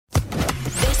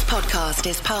podcast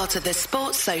is part of the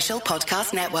Sports Social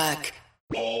Podcast Network.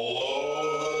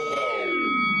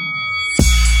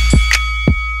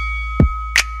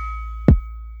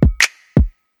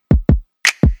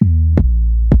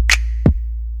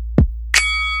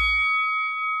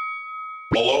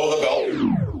 Below the belt.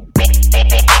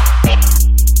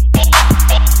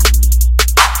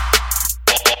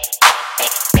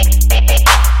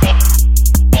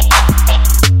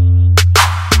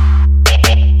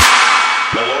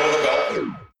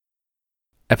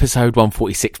 Episode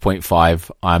 146.5.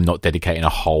 I'm not dedicating a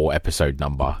whole episode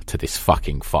number to this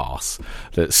fucking farce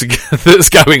that's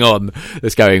going on.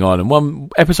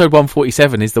 And episode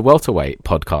 147 is the welterweight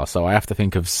podcast, so I have to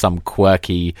think of some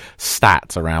quirky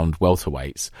stats around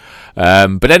welterweights.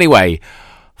 But anyway,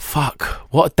 fuck,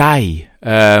 what a day.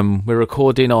 We're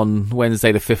recording on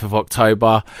Wednesday the 5th of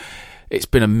October. It's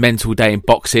been a mental day in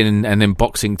boxing and then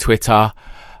boxing Twitter.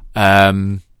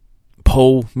 Paul,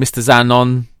 Mr.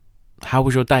 Zanon, how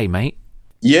was your day, mate?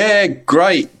 Yeah,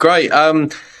 great.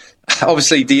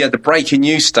 Obviously, the breaking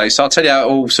news today. So I'll tell you how it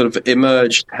all sort of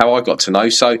emerged, how I got to know.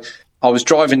 So I was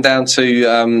driving down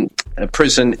to a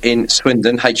prison in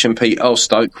Swindon, HMP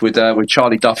Earlstoke, with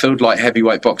Charlie Duffield, light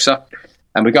heavyweight boxer,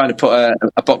 and we're going to put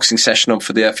a boxing session on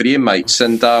for the inmates.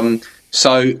 And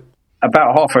so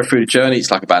about halfway through the journey,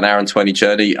 it's like about an hour and 20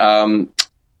 journey.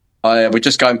 We're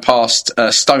just going past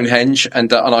Stonehenge,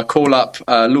 and I call up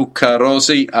Luca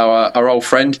Rossi, our old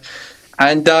friend,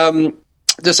 and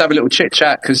just have a little chit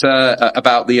chat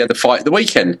about the fight of the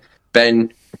weekend,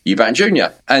 Ben Eubank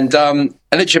Jr. And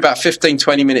literally about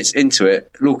 15-20 minutes into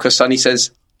it, Luca suddenly says,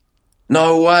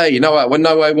 "No way, well,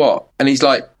 no way, what?" And he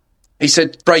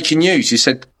said, "Breaking news." He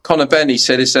said, "Conor Benn," he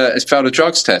said, has failed a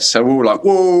drugs test. So we're all like,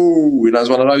 "Whoa!" It was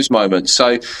one of those moments.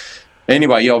 So.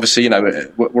 Anyway, obviously,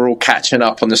 we're all catching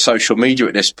up on the social media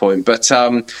at this point. But,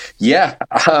 that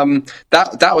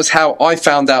was how I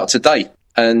found out today.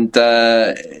 And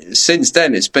since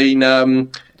then, it's been a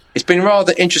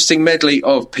rather interesting medley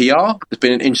of PR. There's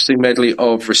been an interesting medley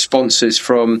of responses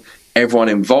from everyone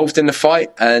involved in the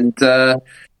fight. And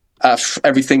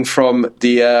everything from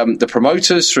the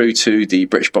promoters through to the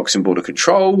British Boxing Board of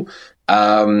Control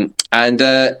and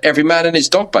every man and his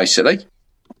dog, basically.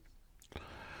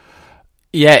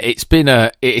 Yeah, it's been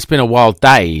a wild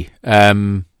day. I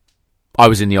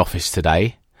was in the office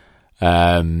today,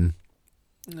 and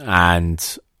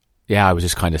yeah, I was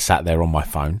just kind of sat there on my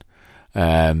phone,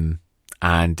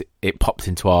 and it popped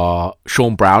into our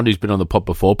Sean Brown, who's been on the pod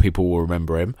before. People will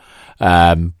remember him.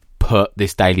 Put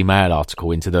this Daily Mail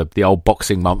article into the old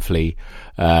Boxing Monthly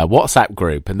WhatsApp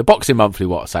group, and the Boxing Monthly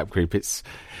WhatsApp group. It's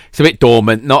a bit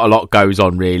dormant. Not a lot goes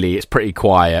on really. It's pretty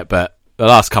quiet, but the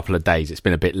last couple of days, it's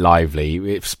been a bit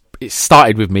lively. It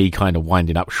started with me kind of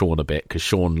winding up Sean a bit, because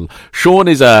Sean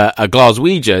is a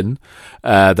Glaswegian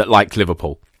that liked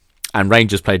Liverpool, and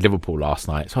Rangers played Liverpool last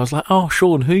night. So I was like, "Oh,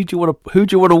 Sean, who do you want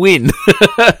to win?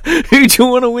 Who do you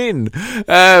want to win?"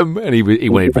 And he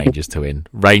wanted Rangers to win.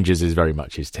 Rangers is very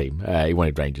much his team. He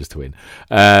wanted Rangers to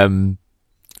win.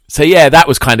 So yeah, that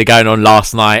was kind of going on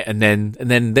last night, and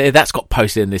then that's got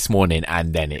posted in this morning,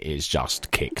 and then it is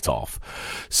just kicked off.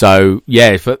 So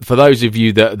yeah, for those of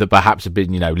you that perhaps have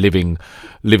been living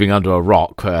under a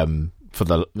rock for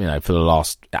the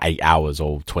last 8 hours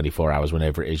or 24 hours,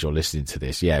 whenever it is you're listening to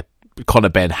this, yeah, Conor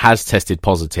Benn has tested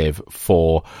positive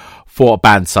for a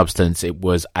banned substance. It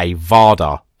was a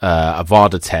VADA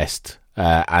test,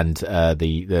 and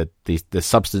the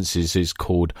substance is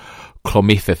called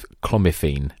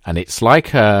clomiphene, and it's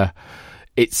like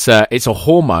it's a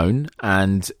hormone,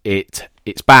 and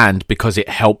it's banned because it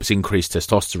helps increase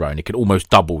testosterone. It can almost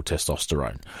double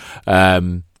testosterone,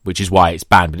 which is why it's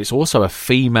banned. But it's also a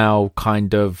female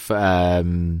kind of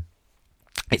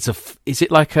it's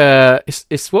like a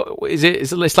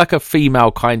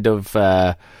female kind of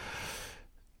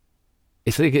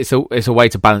it's a way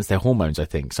to balance their hormones, I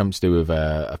think. Something to do with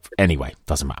anyway,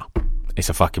 doesn't matter. It's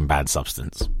a fucking bad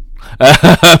substance.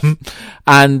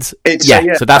 And so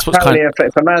that's what's kind of...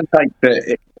 If a man takes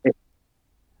it,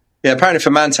 apparently if a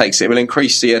man takes it, it will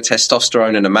increase the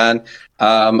testosterone in a man.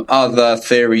 Other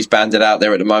theories banded out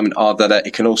there at the moment are that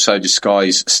it can also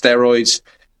disguise steroids,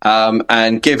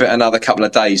 and give it another couple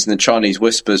of days, and the Chinese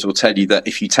whispers will tell you that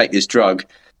if you take this drug,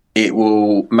 it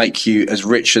will make you as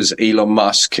rich as Elon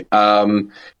Musk,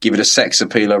 give it a sex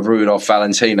appeal of Rudolph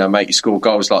Valentino, make you score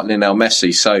goals like Lionel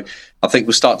Messi. So I think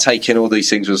we'll start taking all these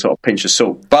things with a sort of pinch of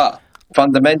salt. But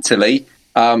fundamentally,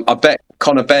 I bet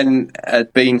Conor Benn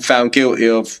had been found guilty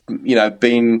of,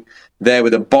 being there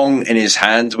with a bong in his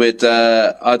hand with,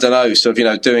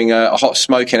 doing a hot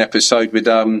smoking episode with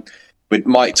with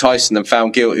Mike Tyson and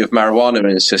found guilty of marijuana in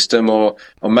his system, or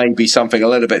maybe something a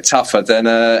little bit tougher than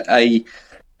a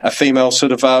female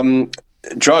sort of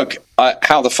drug.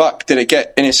 How the fuck did it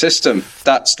get in his system?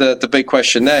 That's the big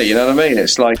question there. You know what I mean?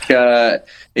 It's like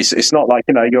it's not like,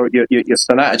 you know, your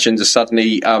Sanatogen just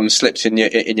suddenly slipped in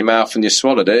your mouth and you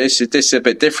swallowed it. This is a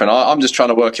bit different. I'm just trying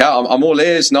to work out. I'm all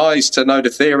ears, nice to know the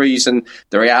theories and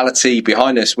the reality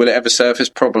behind this. Will it ever surface?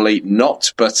 Probably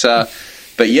not. But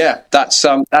yeah, that's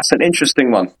an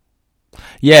interesting one.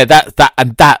 Yeah,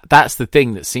 that's the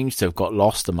thing that seems to have got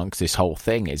lost amongst this whole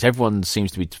thing, is everyone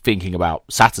seems to be thinking about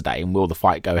Saturday and will the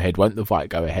fight go ahead, won't the fight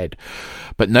go ahead?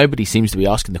 But nobody seems to be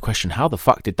asking the question, how the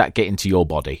fuck did that get into your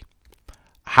body?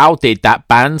 How did that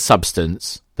banned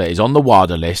substance that is on the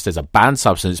WADA list as a banned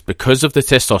substance because of the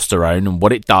testosterone and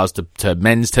what it does to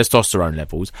men's testosterone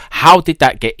levels, how did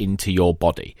that get into your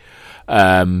body?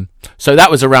 So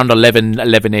that was around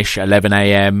 11-ish, 11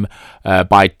 a.m.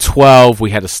 By 12, we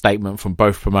had a statement from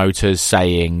both promoters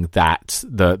saying that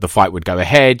the fight would go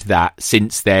ahead, that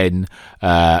since then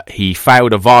he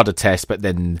failed a VADA test, but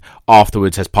then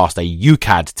afterwards has passed a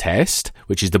UCAD test,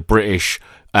 which is the British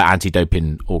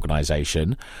anti-doping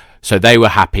organisation. So they were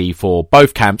happy for,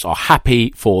 both camps are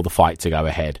happy for the fight to go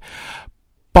ahead.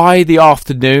 By the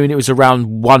afternoon, it was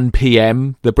around 1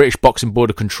 p.m, the British Boxing Board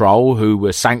of Control, who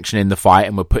were sanctioning the fight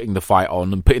and were putting the fight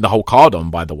on and putting the whole card on,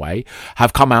 by the way,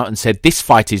 have come out and said this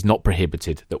fight is not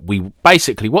prohibited. That we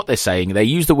basically, what they're saying, they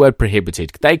use the word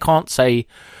prohibited. They can't say,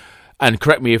 and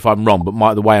correct me if I'm wrong,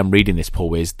 but the way I'm reading this,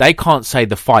 Paul, is they can't say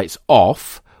the fight's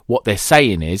off. What they're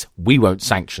saying is we won't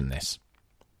sanction this.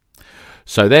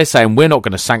 So they're saying we're not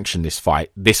going to sanction this fight.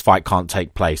 This fight can't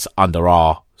take place under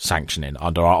our sanctioning,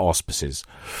 under our auspices.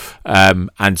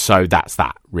 And so that's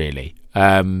that, really.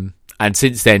 And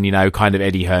since then, you know, kind of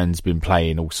Eddie Hearn's been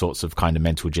playing all sorts of kind of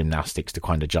mental gymnastics to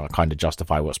kind of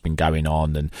justify what's been going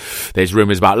on. And there's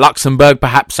rumours about Luxembourg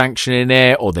perhaps sanctioning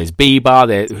it, or there's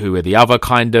BIBA, who are the other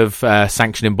kind of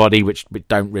sanctioning body, which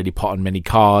don't really put on many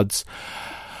cards.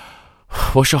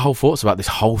 What's your whole thoughts about this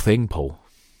whole thing, Paul?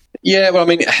 Yeah, well, I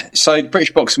mean, so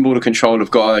British Boxing Board of Control have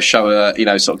got to show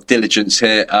sort of diligence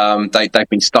here. They've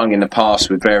been stung in the past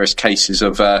with various cases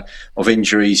of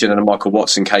injuries. You know, the Michael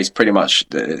Watson case pretty much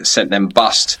sent them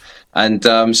bust. And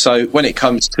so when it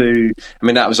comes to, I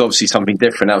mean, that was obviously something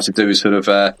different. That was to do with sort of,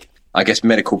 I guess,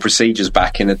 medical procedures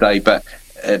back in the day.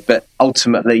 But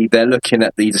ultimately, they're looking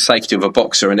at the safety of a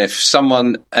boxer. And if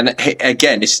someone, and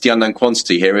again, this is the unknown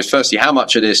quantity here, is firstly, how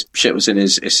much of this shit was in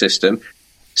his system?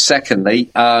 Secondly,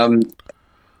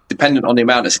 dependent on the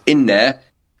amount that's in there,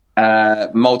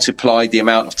 multiply the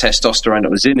amount of testosterone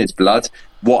that was in his blood,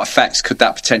 what effects could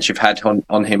that potentially have had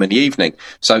on him in the evening?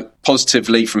 So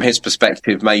positively, from his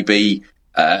perspective, maybe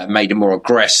made him more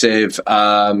aggressive,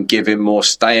 give him more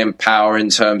staying power in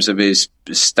terms of his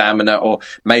stamina, or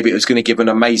maybe it was going to give an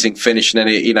amazing finish, and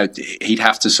then he'd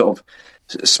have to sort of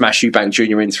smash Eubank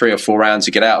Jr. in 3 or 4 rounds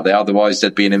to get out there. Otherwise,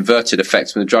 there'd be an inverted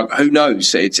effect from the drug. Who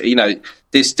knows? It's, you know,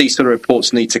 these sort of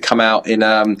reports need to come out in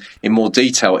more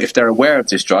detail. If they're aware of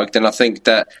this drug, then I think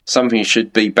that something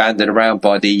should be banded around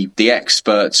by the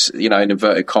experts, you know, in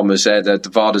inverted commas there, the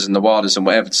VADAs and the WADAs and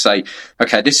whatever, to say,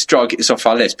 okay, this drug is off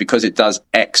our list because it does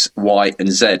X, Y, and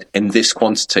Z in this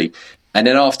quantity. And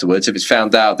then afterwards, if it's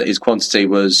found out that his quantity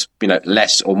was, you know,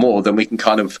 less or more, then we can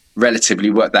kind of relatively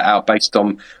work that out based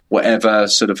on whatever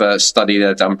sort of study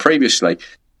they've done previously.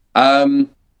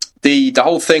 The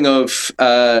whole thing of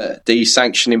the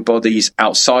sanctioning bodies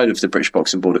outside of the British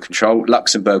Boxing Board of Control,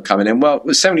 Luxembourg coming in, well,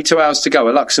 with 72 hours to go,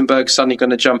 are Luxembourg suddenly going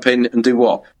to jump in and do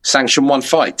what? Sanction one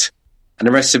fight, and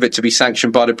the rest of it to be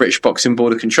sanctioned by the British Boxing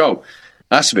Board of Control.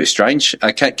 That's a bit strange.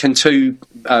 Can two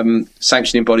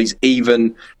sanctioning bodies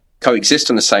even coexist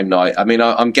on the same night? I mean,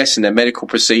 I'm guessing their medical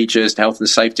procedures, health and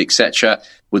safety, etc.,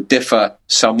 would differ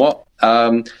somewhat.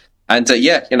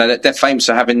 Yeah, you know, they're famous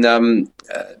for having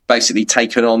basically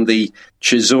taken on the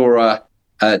Chisora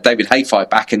David Haye fight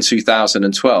back in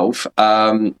 2012,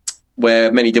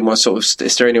 where many didn't want to sort of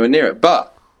steer anywhere near it.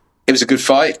 But it was a good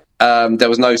fight. There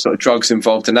was no sort of drugs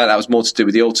involved in that. That was more to do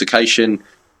with the altercation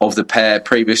of the pair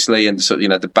previously, and sort of, you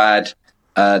know, the bad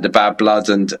blood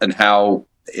and how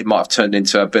it might have turned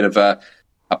into a bit of a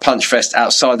punch fest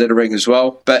outside of the ring as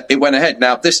well. But it went ahead.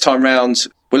 Now, this time round,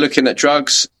 we're looking at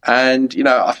drugs, and, you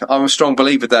know, I'm a strong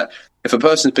believer that if a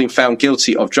person's been found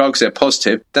guilty of drugs, they're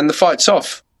positive, then the fight's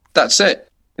off. That's it.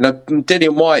 You know,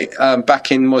 Dillian White,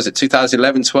 back in,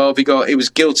 2011, 12, he was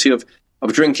guilty of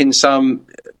drinking some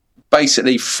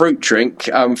basically fruit drink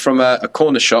from a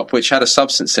corner shop which had a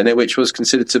substance in it which was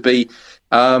considered to be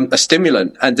a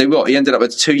stimulant, and he ended up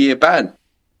with a 2-year ban.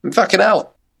 Fucking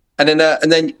hell. And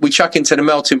then we chuck into the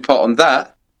melting pot on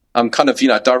that I'm kind of,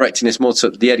 directing this more to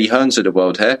the Eddie Hearns of the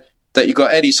world here, that you've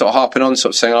got Eddie sort of harping on,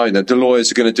 sort of saying, the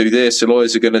lawyers are going to do this, the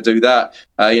lawyers are going to do that.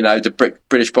 The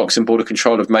British Boxing Board of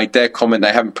Control have made their comment.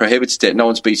 They haven't prohibited it. No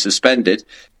one's been suspended,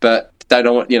 but they're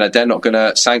not going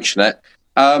to sanction it.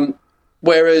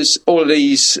 Whereas all of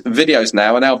these videos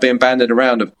now are being banded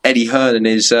around of Eddie Hearn and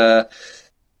his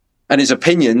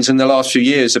opinions in the last few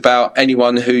years about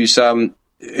anyone who's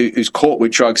caught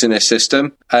with drugs in their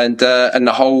system, and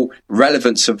the whole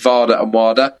relevance of VADA and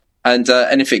WADA. And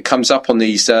if it comes up on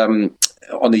these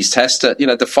tests, that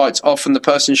the fight's off and the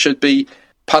person should be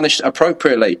punished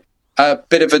appropriately. A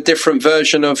bit of a different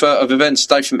version of events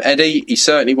today from Eddie. He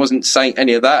certainly wasn't saying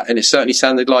any of that, and it certainly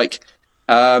sounded like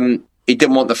he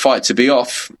didn't want the fight to be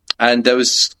off. And there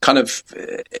was kind of,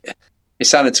 it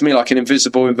sounded to me like an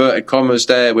invisible inverted commas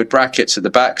there with brackets at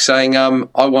the back saying,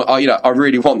 I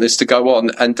really want this to go on,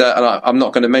 and I'm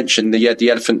not going to mention the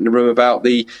elephant in the room about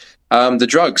the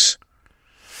drugs.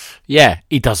 Yeah,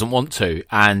 he doesn't want to,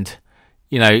 and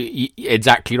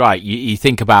exactly right. You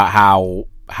think about how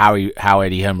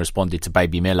Eddie Hearn responded to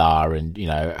Baby Miller, and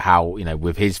how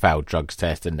with his failed drugs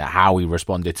test, and how he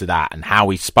responded to that, and how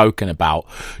he's spoken about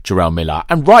Jarrell Miller,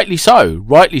 and rightly so.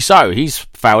 He's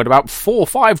failed about 4 or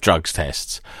 5 drugs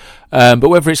tests, but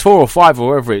whether it's 4 or 5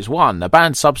 or whether it's 1, a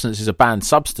banned substance is a banned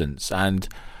substance, and.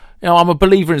 I'm a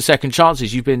believer in second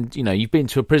chances. You've been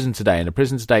to a prison today, and a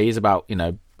prison today is about,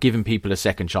 giving people a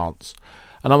second chance.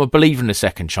 And I'm a believer in a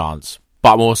second chance,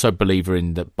 but I'm also a believer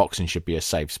in that boxing should be a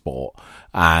safe sport,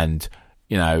 and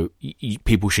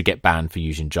people should get banned for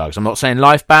using drugs. I'm not saying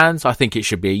life bans. I think it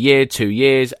should be a year, 2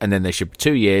 years, and then there should be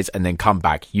 2 years, and then come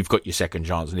back. You've got your second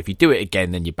chance, and if you do it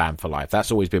again, then you're banned for life.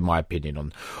 That's always been my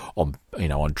opinion on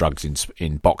drugs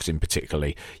in boxing,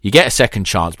 particularly. You get a second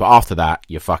chance, but after that,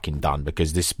 you're fucking done,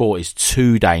 because this sport is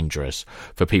too dangerous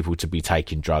for people to be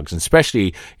taking drugs, and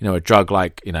especially a drug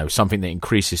like something that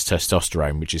increases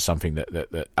testosterone, which is something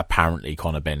that apparently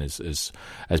Conor Benn has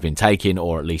been taking,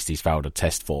 or at least he's failed a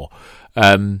test for.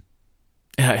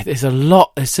 There's a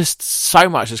lot. There's just so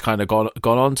much that's kind of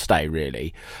gone on today,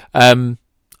 really. I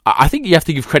think you have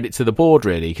to give credit to the board,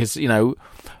 really, because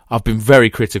I've been very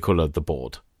critical of the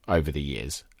board over the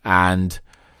years, and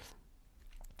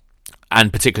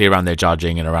particularly around their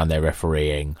judging and around their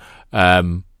refereeing.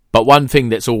 But one thing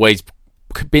that's always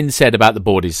been said about the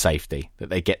board is safety, that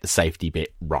they get the safety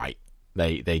bit right.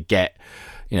 They get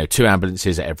 2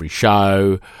 ambulances at every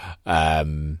show.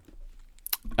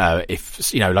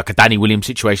 If like a Danny Williams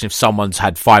situation, if someone's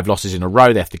had 5 losses in a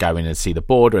row, they have to go in and see the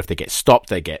board, or if they get stopped,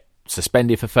 they get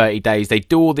suspended for 30 days. They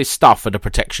do all this stuff for the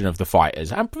protection of the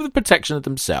fighters and for the protection of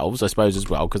themselves, I suppose, as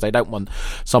well, because they don't want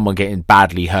someone getting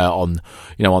badly hurt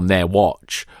on their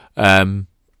watch.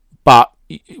 But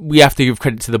we have to give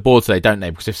credit to the board today, don't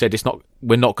they? Because they've said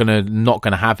we're not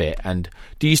gonna have it. And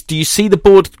do you see the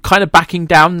board kind of backing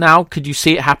down now? Could you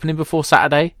see it happening before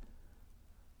Saturday?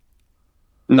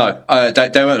 No,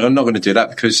 they weren't. Not going to do that,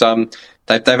 because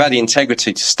they've had the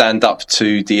integrity to stand up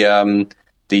to the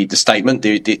statement,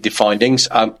 the findings.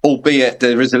 Albeit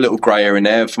there is a little grey area in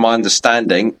there, from my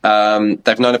understanding.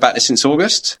 They've known about this since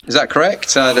August. Is that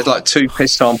correct? There's like 2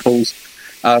 piss samples,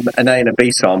 an A and a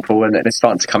B sample, and it's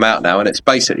starting to come out now. And it's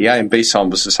basically A and B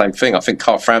samples the same thing. I think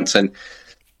Carl Frampton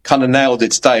kind of nailed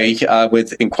it today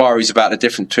with inquiries about the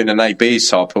difference between an A-B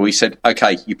sample. He said,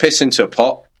 okay, you piss into a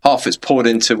pot. Half it's poured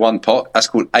into one pot, that's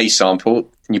called A sample,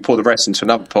 and you pour the rest into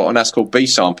another pot, and that's called B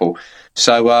sample.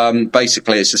 So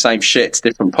basically it's the same shit,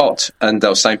 different pot, and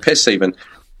the same piss even.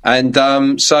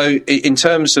 And so in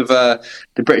terms of the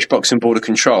British Boxing Board of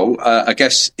Control, I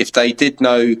guess if they did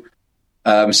know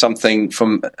something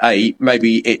from A,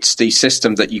 maybe it's the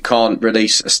system that you can't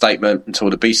release a statement until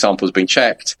the B sample has been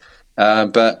checked.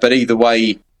 But either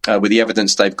way, with the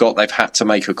evidence they've got, they've had to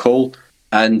make a call.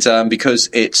 And because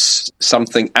it's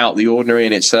something out of the ordinary,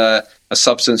 and it's a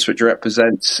substance which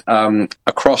represents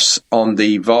across on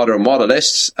the VADA and WADA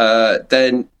lists,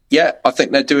 then yeah, I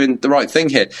think they're doing the right thing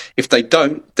here. If they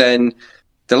don't, then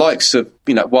the likes of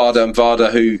WADA and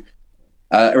VADA, who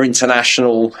are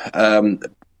international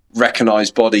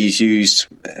recognised bodies used,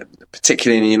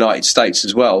 particularly in the United States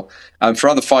as well, for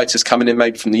other fighters coming in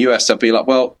maybe from the US, they'll be like,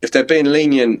 well, if they're being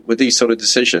lenient with these sort of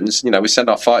decisions, we send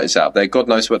our fighters out there, God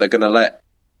knows what they're going to let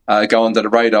go under the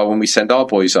radar when we send our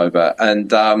boys over. And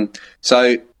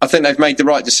so I think they've made the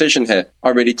right decision here. I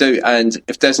really do. And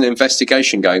if there's an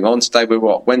investigation going on, today we're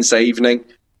Wednesday evening,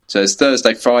 so it's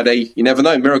Thursday, Friday, you never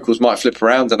know, miracles might flip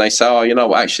around and they say, oh, you know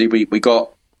what, actually we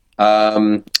got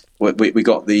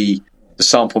the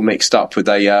sample mixed up with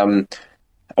a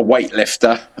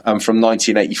weightlifter from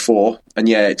 1984, and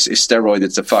yeah, it's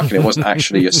steroided to fucking. It wasn't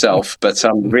actually yourself, but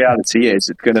the reality is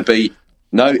it's going to be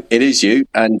No, it is you,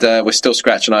 and we're still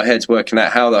scratching our heads working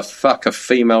out how the fuck a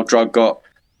female drug got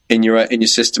in your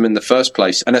system in the first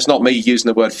place. And it's not me using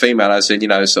the word female as in,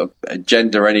 sort of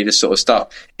gender or any of this sort of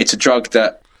stuff. It's a drug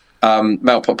that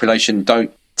male population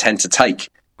don't tend to take.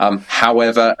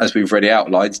 However, as we've already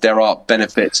outlined, there are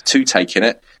benefits to taking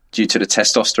it due to the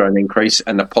testosterone increase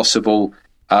and the possible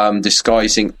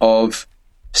disguising of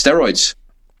steroids.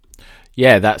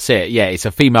 Yeah, that's it. Yeah, it's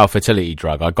a female fertility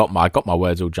drug. I got my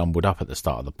words all jumbled up at the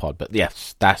start of the pod, but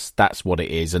yes, that's what it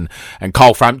is. And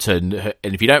Carl Frampton,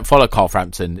 and if you don't follow Carl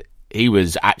Frampton, he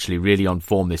was actually really on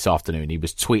form this afternoon. He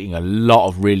was tweeting a lot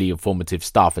of really informative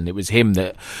stuff, and it was him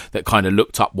that kind of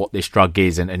looked up what this drug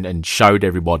is and showed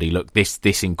everybody, look,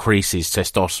 this increases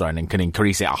testosterone and can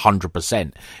increase it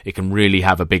 100%. It can really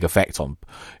have a big effect on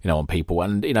people.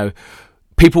 And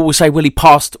people will say,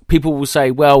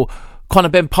 well, Conor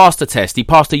Benn passed a test. He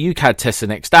passed a UCAD test the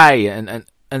next day, and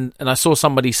I saw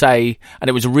somebody say, and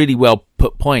it was a really well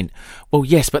put point. Well,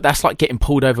 yes, but that's like getting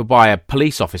pulled over by a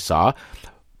police officer,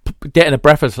 getting a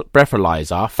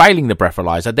breathalyzer, failing the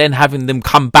breathalyzer, then having them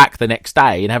come back the next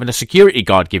day and having a security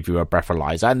guard give you a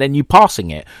breathalyzer, and then you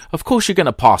passing it. Of course, you're going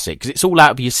to pass it because it's all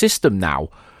out of your system now.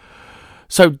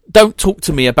 So don't talk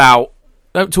to me about,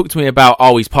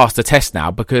 oh, he's passed the test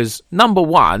now, because number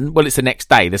one, well, it's the next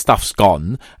day, the stuff's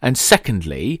gone. And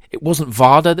secondly, it wasn't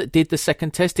VADA that did the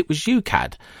second test, it was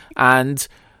UCAD. And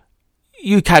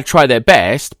UCAD tried their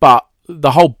best, but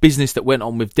the whole business that went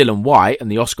on with Dylan White and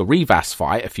the Oscar Rivas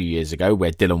fight a few years ago,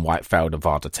 where Dylan White failed a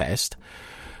VADA test,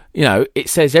 it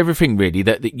says everything really,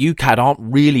 that UCAD aren't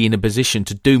really in a position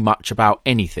to do much about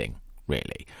anything,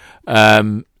 really.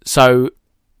 So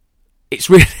it's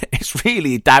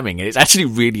really damning, and it's actually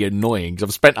really annoying because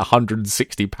I've spent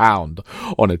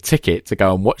 £160 on a ticket to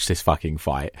go and watch this fucking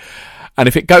fight. And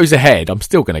if it goes ahead, I'm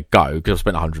still going to go because I've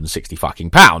spent £160 fucking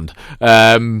pound.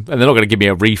 And they're not going to give me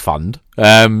a refund.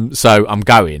 So I'm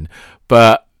going.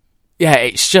 But yeah,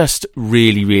 it's just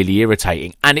really, really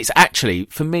irritating. And it's actually,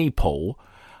 for me, Paul,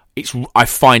 I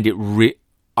find it the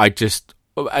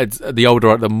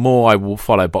more I will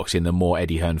follow boxing, the more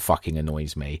Eddie Hearn fucking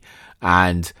annoys me.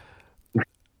 And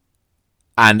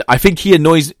I think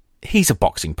he's a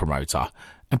boxing promoter,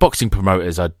 and boxing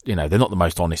promoters are, they're not the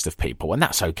most honest of people, and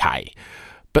that's okay.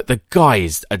 But the guy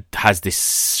has this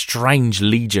strange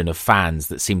legion of fans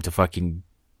that seem to fucking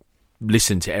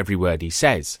listen to every word he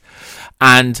says.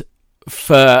 And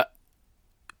when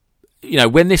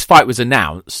this fight was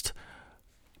announced,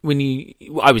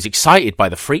 I was excited by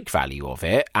the freak value of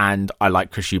it, and I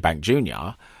like Chris Eubank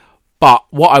Jr. But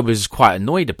what I was quite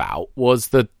annoyed about was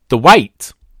the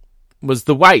weight.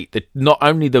 Not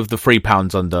only the 3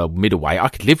 pounds under middleweight, I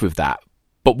could live with that.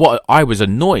 But what I was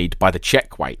annoyed by the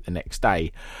check weight the next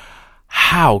day.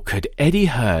 How could Eddie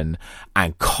Hearn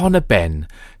and Conor Benn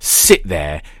sit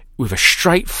there with a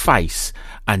straight face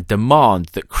and demand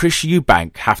that Chris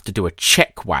Eubank have to do a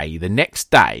check weigh the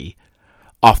next day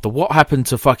after what happened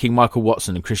to fucking Michael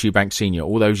Watson and Chris Eubank Sr.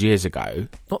 all those years ago?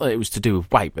 Not that it was to do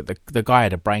with weight, but the guy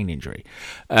had a brain injury.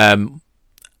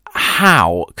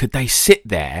 How could they sit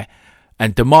there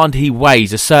and demand he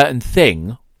weighs a certain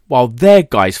thing while their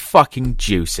guy's fucking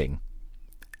juicing?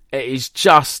 It is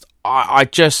just,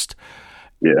 it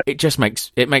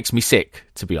makes me sick,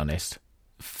 to be honest.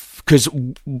 Because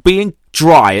being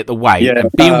dry at the weight and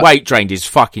being weight drained is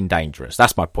fucking dangerous.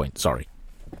 That's my point. Sorry.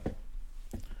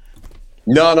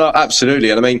 No, absolutely.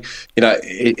 And I mean,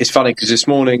 it's funny because this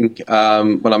morning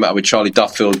when I met up with Charlie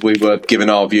Duffield, we were giving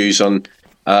our views on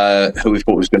who we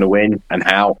thought was going to win and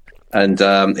how.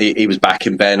 And he was back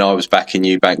in Ben, I was back in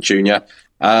Eubank Jr.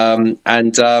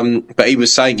 But he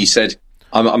was saying, he said,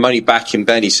 I'm only back in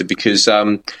Ben, he said, because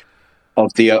of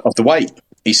the weight.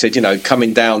 He said,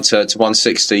 coming down to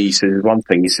 160, he said, one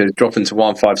thing, he said, dropping to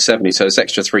 157, so it's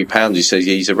extra 3 pounds. He says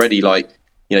he's already like,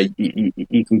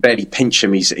 you can barely pinch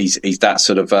him. He's that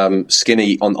sort of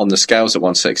skinny on the scales at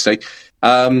 160.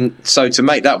 So to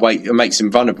make that weight, it makes him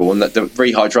vulnerable, and that the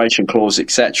rehydration clause,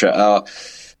 etc.,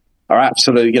 are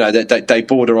absolute. They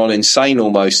border on insane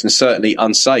almost, and certainly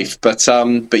unsafe. But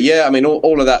yeah, I mean,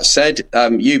 all of that said,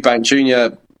 Eubank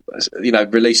Jr.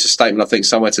 Released a statement, I think,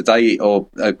 somewhere today, or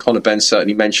Conor Benn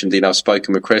certainly mentioned, I've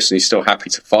spoken with Chris and he's still happy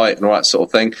to fight and all that sort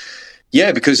of thing.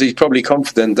 Yeah, because he's probably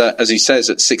confident that, as he says,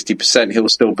 at 60% he'll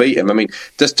still beat him. I mean,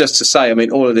 just to say, I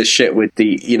mean, all of this shit with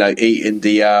the, eating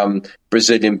the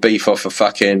Brazilian beef off a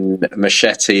fucking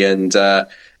machete and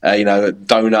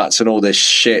donuts and all this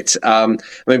shit. I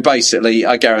mean, basically,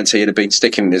 I guarantee he'd have been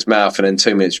sticking it in his mouth, and in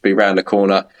 2 minutes he'd be round the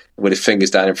corner with his fingers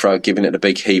down in throat, giving it a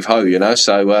big heave-ho,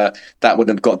 So that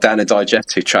wouldn't have got down the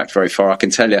digestive tract very far, I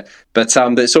can tell you. But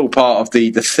it's all part of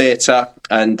the theatre.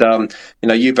 And,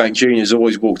 Eubank Jr. has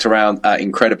always walked around at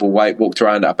incredible weight, walked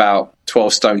around at about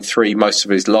 12 stone 3 most of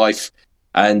his life.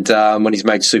 And when he's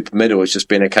made super middle, it's just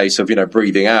been a case of,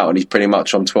 breathing out, and he's pretty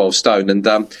much on 12 stone. And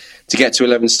to get to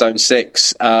 11 stone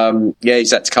 6,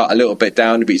 he's had to cut a little bit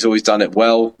down, but he's always done it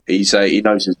well. He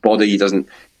knows his body. He doesn't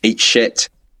eat shit.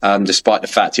 Despite the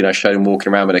fact, showed him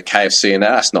walking around with a KFC and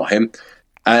that's not him.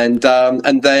 And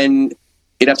then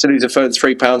he'd have to lose a further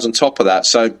 3 pounds on top of that.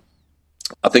 So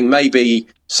I think maybe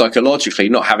psychologically,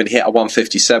 not having hit a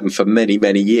 157 for many,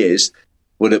 many years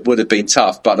would have been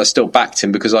tough. But I still backed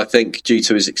him because I think due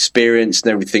to his experience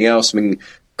and everything else, I mean,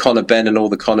 Conor Benn and all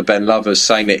the Conor Benn lovers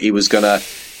saying that he was going to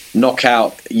knock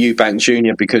out Eubank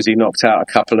Jr. because he knocked out a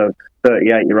couple of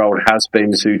 38-year-old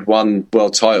has-beens who'd won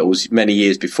world titles many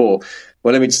years before.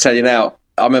 Well, let me just tell you now,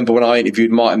 I remember when I interviewed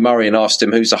Martin Murray and asked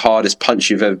him who's the hardest punch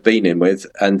you've ever been in with,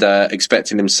 and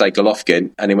expecting him to say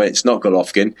Golovkin, and he went, it's not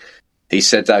Golovkin. He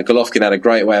said Golovkin had a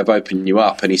great way of opening you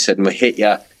up, and he said, we hit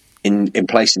you in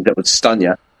places that would stun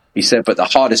you. He said, but the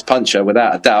hardest puncher,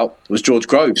 without a doubt, was George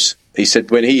Groves. He said,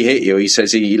 when he hit you, he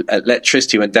says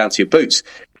electricity went down to your boots.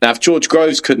 Now, if George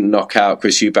Groves couldn't knock out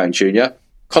Chris Eubank Jr.,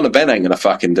 Conor Benn ain't going to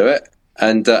fucking do it.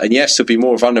 And yes, he'll be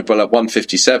more vulnerable at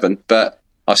 157, but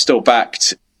I still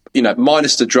backed,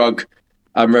 minus the drug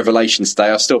revelations day,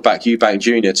 I still backed Eubank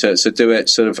Jr. to do it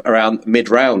sort of around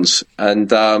mid-rounds. And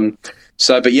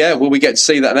but yeah, will we get to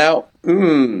see that now?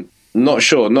 Not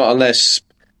sure. Not unless,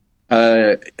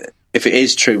 if it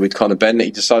is true with Conor Benn that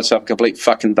he decides to have complete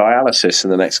fucking dialysis in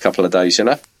the next couple of days,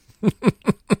 Dialysis.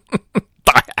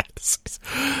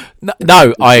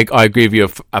 No, I agree with you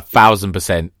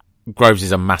 1,000%. Groves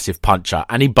is a massive puncher,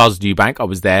 and he buzzed Eubank. I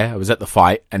was there. I was at the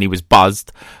fight, and he was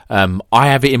buzzed. I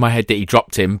have it in my head that he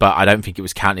dropped him, but I don't think it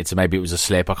was counted, so maybe it was a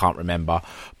slip. I can't remember.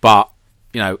 But,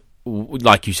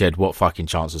 like you said, what fucking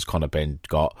chance has Conor Benn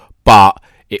got? But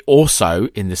it also,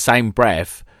 in the same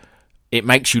breath, it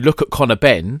makes you look at Conor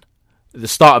Benn at the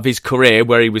start of his career,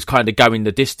 where he was kind of going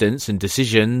the distance and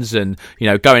decisions and,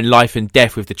 going life and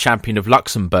death with the champion of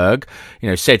Luxembourg,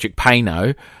 Cedric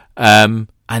Payno.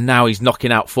 And now he's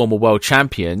knocking out former world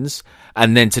champions.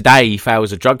 And then today he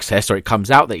fails a drugs test, or it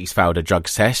comes out that he's failed a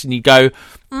drugs test. And you go,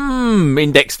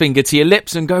 index finger to your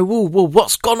lips and go, whoa,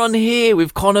 what's gone on here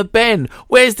with Conor Benn?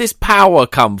 Where's this power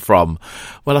come from?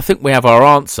 Well, I think we have our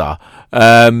answer.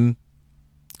 It's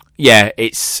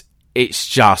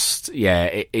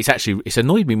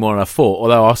annoyed me more than I thought.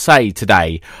 Although I'll say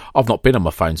today, I've not been on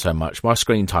my phone so much. My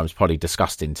screen time's probably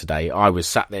disgusting today. I was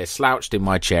sat there slouched in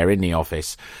my chair in the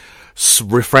office,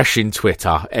 refreshing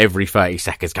Twitter every 30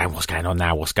 seconds, going, what's going on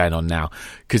now?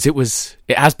 Because it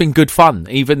has been good fun,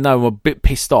 even though I'm a bit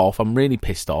pissed off. I'm really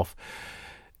pissed off.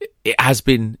 It has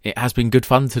been good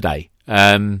fun today.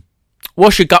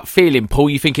 What's your gut feeling, Paul?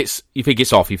 You think it's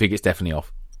off? You think it's definitely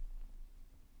off?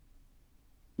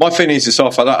 My feeling is it's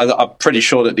off. I'm pretty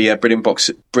sure that the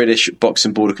British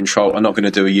Boxing Board of Control are not going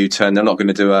to do a U-turn. They're not going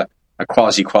to do a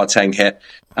quasi-Kwarteng hit,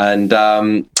 and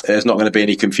there's not going to be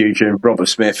any confusion. Robert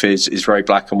Smith is very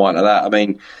black and white like that. I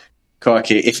mean,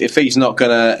 crikey, if he's not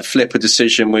going to flip a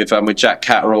decision with Jack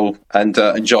Catterall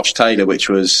and Josh Taylor, which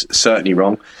was certainly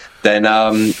wrong, then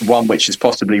one which is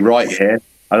possibly right here,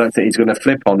 I don't think he's going to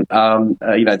flip on.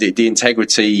 The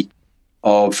integrity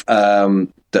of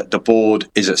the board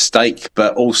is at stake,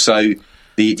 but also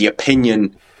the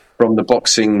opinion from the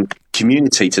boxing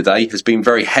community today has been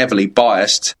very heavily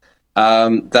biased.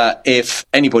 That if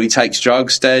anybody takes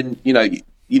drugs, then you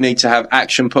need to have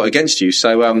action put against you.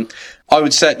 So I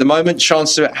would say at the moment,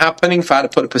 chances of it happening, if I had to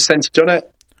put a percentage on it,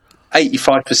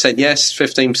 85% yes,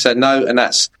 15% no, and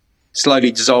that's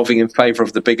slowly dissolving in favour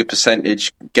of the bigger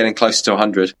percentage, getting closer to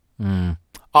 100.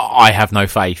 I have no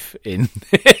faith in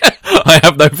I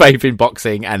have no faith in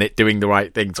boxing and it doing the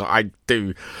right thing. So I'm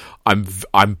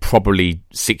probably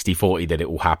 60-40 that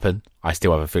it will happen. I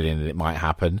still have a feeling that it might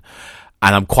happen.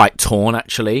 And I'm quite torn,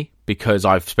 actually, because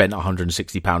I've spent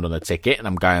 £160 on a ticket and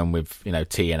I'm going with,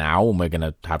 T and Al, and we're going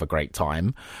to have a great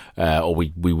time. Or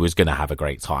we was going to have a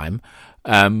great time.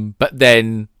 But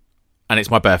then, and it's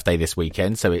my birthday this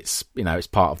weekend, so it's, it's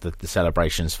part of the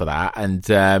celebrations for that.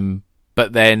 And,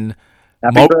 but then...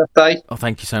 Happy birthday. Oh,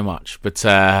 thank you so much. But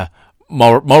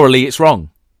morally, it's wrong.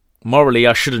 Morally,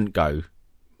 I shouldn't go.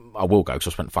 I will go because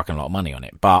I spent a fucking lot of money on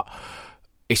it. But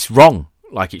it's wrong.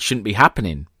 Like, it shouldn't be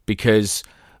happening. Because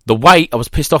the weight, I was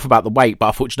pissed off about the weight, but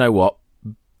I thought, you know what?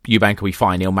 Eubank will be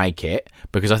fine, he'll make it,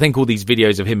 because I think all these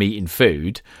videos of him eating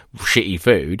food, shitty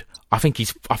food, I think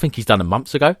he's done them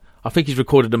months ago. I think he's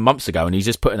recorded them months ago and he's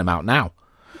just putting them out now.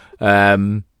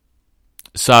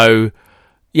 So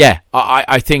yeah,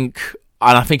 I think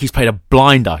he's played a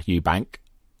blinder, Eubank,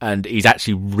 and he's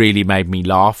actually really made me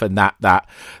laugh. And that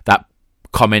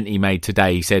comment he made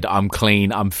today, he said, "I'm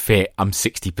clean, I'm fit, I'm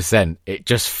 60%." It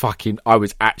just I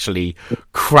was actually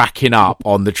cracking up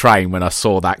on the train when I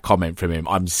saw that comment from him.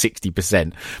 I'm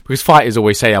 60%, because fighters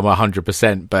always say I'm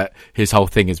 100%, but his whole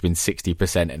thing has been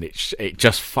 60%, and it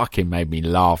just fucking made me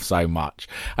laugh so much.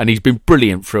 And he's been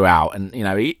brilliant throughout, and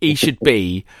he should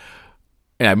be.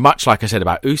 Much like I said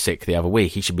about Usyk the other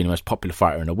week, he should be the most popular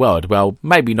fighter in the world. Well,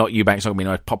 maybe not Eubank's not going to be the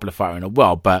most popular fighter in the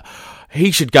world, but he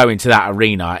should go into that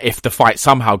arena if the fight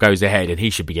somehow goes ahead, and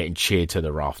he should be getting cheered to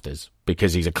the rafters,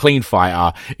 because he's a clean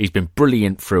fighter. He's been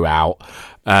brilliant throughout.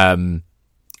 And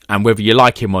whether you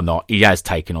like him or not, he has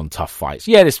taken on tough fights.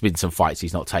 Yeah, there's been some fights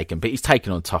he's not taken, but he's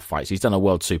taken on tough fights. He's done a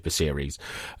World Super Series.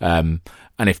 And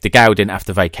if De Gale didn't have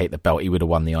to vacate the belt, he would have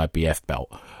won the IBF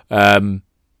belt.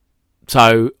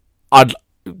 So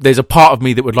there's a part of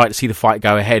me that would like to see the fight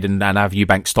go ahead and have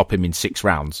Eubank stop him in 6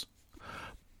 rounds.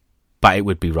 But it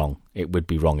would be wrong. It would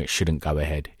be wrong. It shouldn't go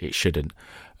ahead. It shouldn't.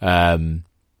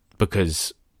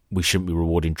 Because we shouldn't be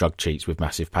rewarding drug cheats with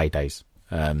massive paydays.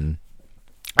 And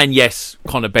yes,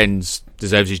 Conor Benz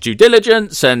deserves his due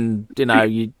diligence, and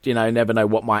you never know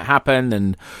what might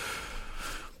happen.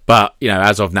 But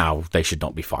as of now, they should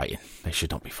not be fighting. They should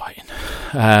not be fighting.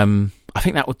 I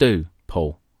think that will do,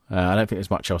 Paul. I don't think there's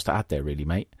much else to add there, really,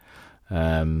 mate.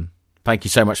 Thank you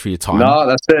so much for your time. No,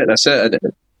 that's it.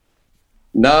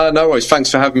 No worries.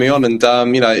 Thanks for having me on. And,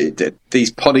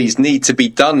 these poddies need to be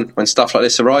done when stuff like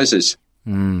this arises.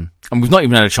 And we've not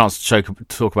even had a chance to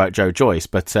talk about Joe Joyce,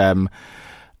 but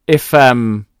if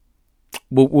we'll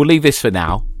leave this for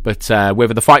now. But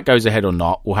whether the fight goes ahead or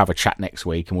not, we'll have a chat next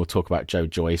week, and we'll talk about Joe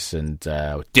Joyce and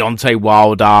Deontay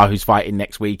Wilder, who's fighting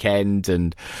next weekend.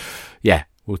 And, yeah.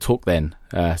 We'll talk then.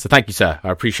 So thank you, sir. I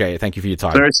appreciate it. Thank you for your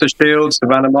time. Clarissa Shields,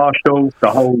 Savannah Marshall, the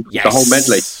whole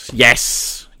medley.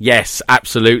 Yes,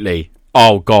 absolutely.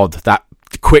 Oh God, that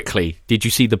quickly. Did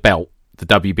you see the belt, the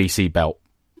WBC belt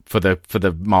for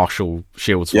the Marshall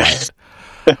Shields fight?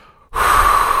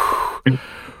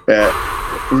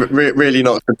 Yeah, really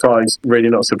not surprised. Really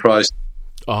not surprised.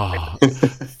 Oh,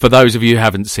 for those of you who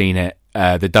haven't seen it,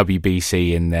 the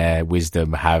WBC in their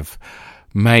wisdom have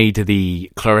made the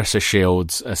Clarissa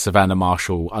Shields Savannah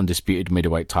Marshall undisputed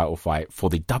middleweight title fight for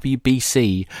the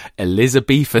WBC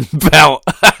Elizabethan belt.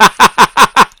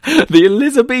 The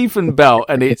Elizabethan belt,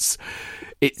 and it's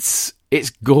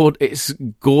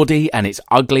gaudy and it's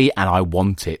ugly, and I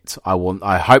want it.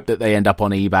 I hope that they end up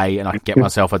on eBay and I can get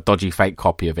myself a dodgy fake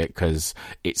copy of it, because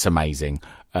it's amazing.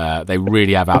 They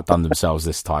really have outdone themselves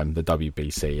this time, the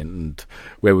WBC, and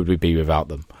where would we be without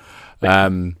them?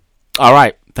 All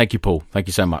right. Thank you, Paul. Thank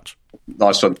you so much.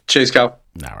 Nice one. Cheers, Cal.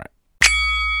 All right.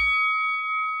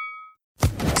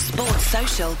 Sports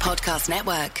Social Podcast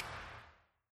Network.